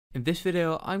In this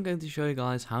video, I'm going to show you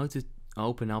guys how to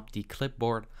open up the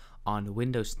clipboard on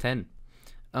Windows 10.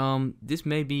 This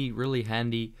may be really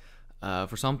handy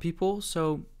for some people,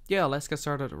 so yeah, let's get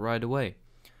started right away.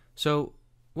 So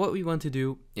what we want to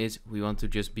do is we want to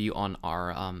just be on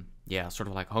our sort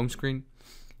of like home screen,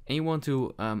 and you want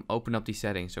to open up the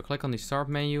settings. So click on the start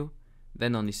menu,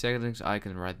 then on the settings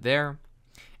icon right there,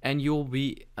 and you'll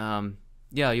be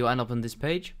you'll end up on this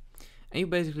page, and you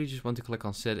basically just want to click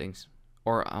on settings.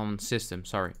 Or on system,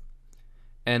 sorry.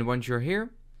 And once you're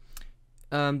here,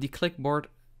 the clipboard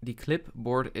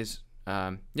is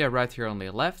right here on the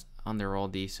left under all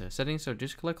these settings. So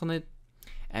just click on it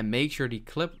and make sure the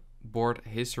clipboard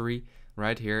history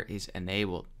right here is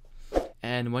enabled.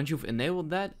 And once you've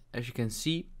enabled that, as you can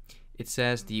see, it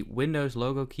says the Windows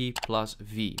logo key plus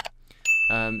V.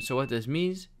 So what this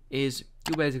means is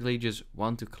you basically just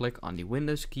want to click on the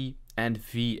Windows key and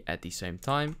V at the same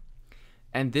time.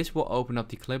 And this will open up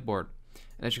the clipboard.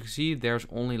 And as you can see, there's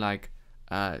only like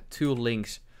 2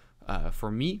 links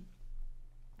for me.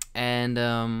 And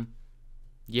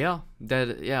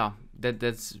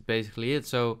that's basically it.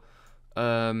 So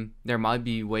there might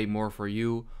be way more for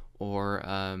you, or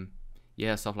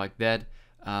stuff like that.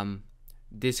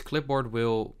 This clipboard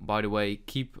will, by the way,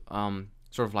 keep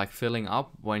sort of like filling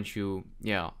up once you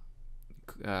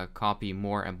copy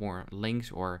more and more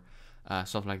links or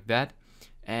stuff like that.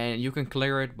 And you can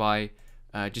clear it by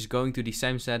just going to the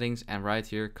same settings and right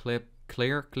here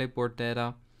clear clipboard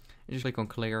data, and just click on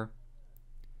clear,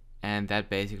 and that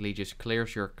basically just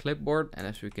clears your clipboard. And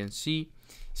as we can see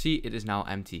it is now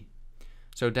empty.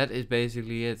 So that is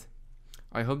basically it.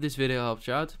 I hope this video helped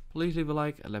you out. Please leave a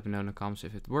like and let me know in the comments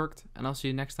if it worked, and I'll see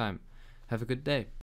you next time. Have a good day.